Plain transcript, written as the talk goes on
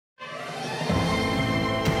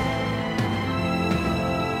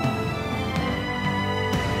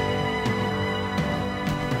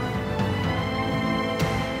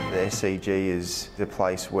SCG is the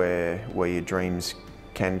place where your dreams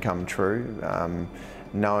can come true.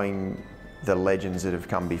 Knowing the legends that have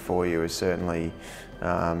come before you is certainly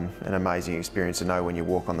an amazing experience to know when you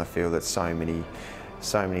walk on the field that so many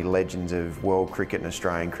legends of world cricket and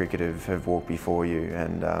Australian cricket have walked before you,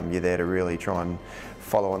 and you're there to really try and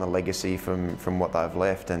follow on the legacy from what they've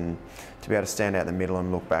left, and to be able to stand out in the middle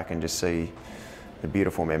and look back and just see the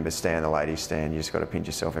beautiful members stand, the ladies stand, you just got to pinch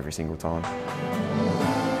yourself every single time.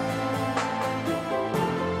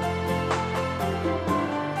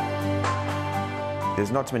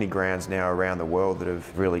 There's not too many grounds now around the world that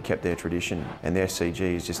have really kept their tradition, and the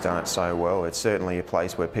SCG has just done it so well. It's certainly a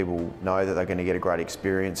place where people know that they're going to get a great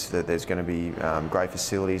experience, that there's going to be great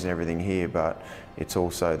facilities and everything here, but it's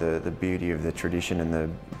also the beauty of the tradition and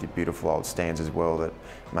the beautiful old stands as well that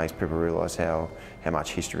makes people realise how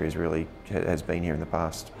much history has been here in the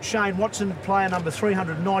past. Shane Watson, player number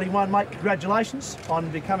 391, mate, congratulations on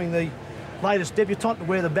becoming the latest debutant to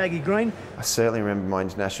wear the baggy green. I certainly remember my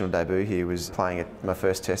international debut here was playing at my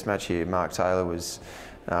first test match here. Mark Taylor was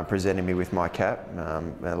presenting me with my cap,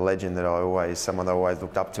 a legend that someone that I always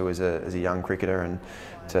looked up to as a young cricketer, and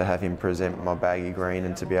to have him present my baggy green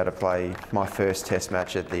and to be able to play my first test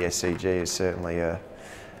match at the SCG is certainly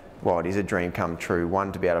it is a dream come true.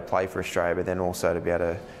 One, to be able to play for Australia, but then also to be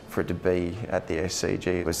able for it to be at the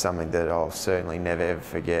SCG was something that I'll certainly never ever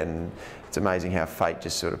forget. And it's amazing how fate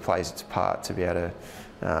just sort of plays its part to be able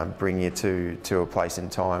to bring you to a place in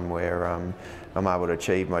time where I'm able to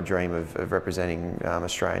achieve my dream of representing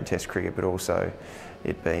Australian Test cricket, but also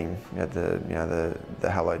it being at the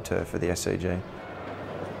hallowed turf of the SCG.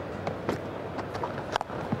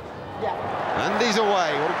 And he's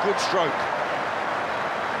away. What a good stroke.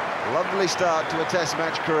 Lovely start to a Test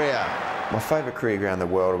match career. My favourite career ground in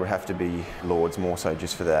the world would have to be Lords, more so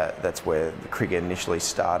just for that. That's where the cricket initially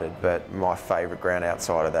started, but my favourite ground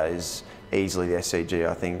outside of that is easily the SCG.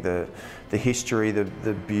 I think the history,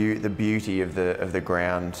 the beauty of the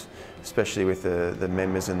ground, especially with the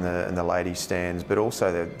members and the ladies stands, but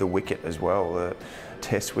also the wicket as well. The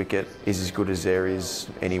Test wicket is as good as there is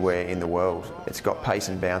anywhere in the world. It's got pace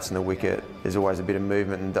and bounce in the wicket. There's always a bit of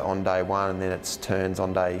movement on day one, and then it turns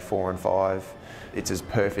on day 4 and 5. It's as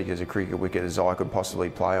perfect as a cricket wicket as I could possibly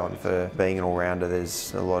play on. For being an all-rounder,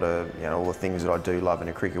 there's a lot of, all the things that I do love in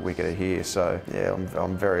a cricket wicket are here. So yeah,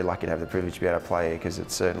 I'm very lucky to have the privilege to be able to play here, because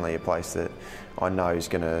it's certainly a place that I know is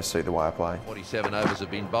going to suit the way I play. 47 overs have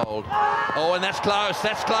been bowled. Oh, and that's close,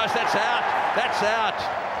 that's close, that's out, that's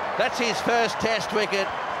out. That's his first Test wicket.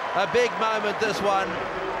 A big moment, this one,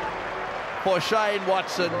 for Shane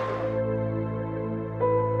Watson.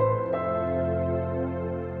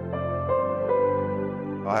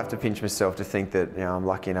 I have to pinch myself to think that I'm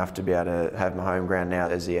lucky enough to be able to have my home ground now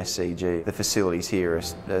as the SCG. The facilities here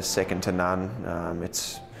are second to none.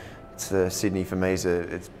 It's Sydney for me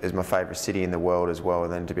is my favourite city in the world as well,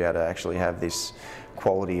 and then to be able to actually have this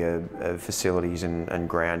quality of facilities and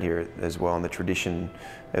ground here as well, and the tradition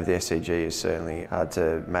of the SCG is certainly hard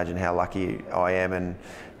to imagine how lucky I am, and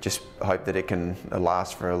just hope that it can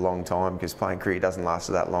last for a long time, because playing cricket doesn't last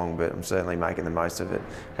for that long, but I'm certainly making the most of it.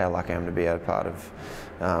 How lucky I am to be a part of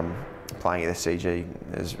playing at the SCG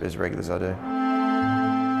as regular as I do.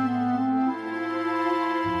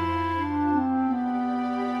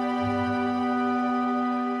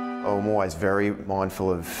 I'm always very mindful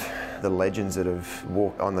of the legends that have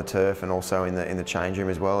walked on the turf and also in the change room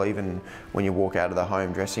as well. Even when you walk out of the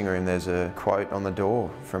home dressing room, there's a quote on the door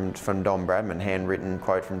from Don Bradman, handwritten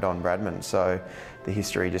quote from Don Bradman. So the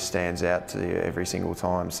history just stands out to you every single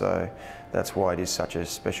time. So that's why it is such a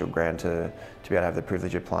special ground to be able to have the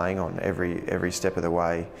privilege of playing on. Every step of the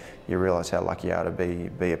way, you realise how lucky you are to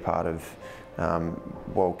be a part of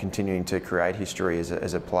while continuing to create history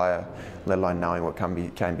as a player, let alone knowing what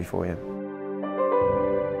came before you.